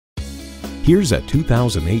Here's a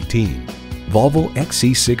 2018 Volvo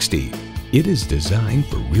XC60. It is designed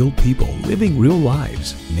for real people living real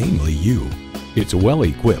lives, namely you. It's well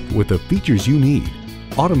equipped with the features you need: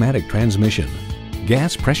 automatic transmission,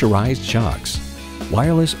 gas pressurized shocks,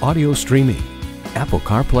 wireless audio streaming, Apple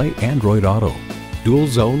CarPlay Android Auto, dual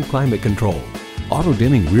zone climate control, auto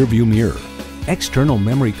dimming rear view mirror, external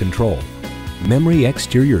memory control, memory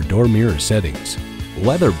exterior door mirror settings,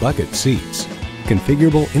 leather bucket seats,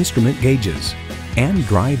 configurable instrument gauges, and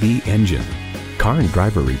Drive-E engine. Car and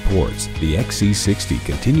Driver reports the XC60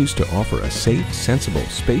 continues to offer a safe, sensible,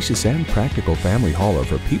 spacious, and practical family hauler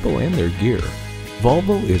for people and their gear.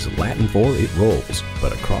 Volvo is Latin for it rolls,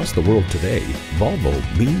 but across the world today, Volvo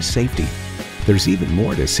means safety. There's even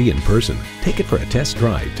more to see in person. Take it for a test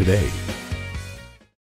drive today.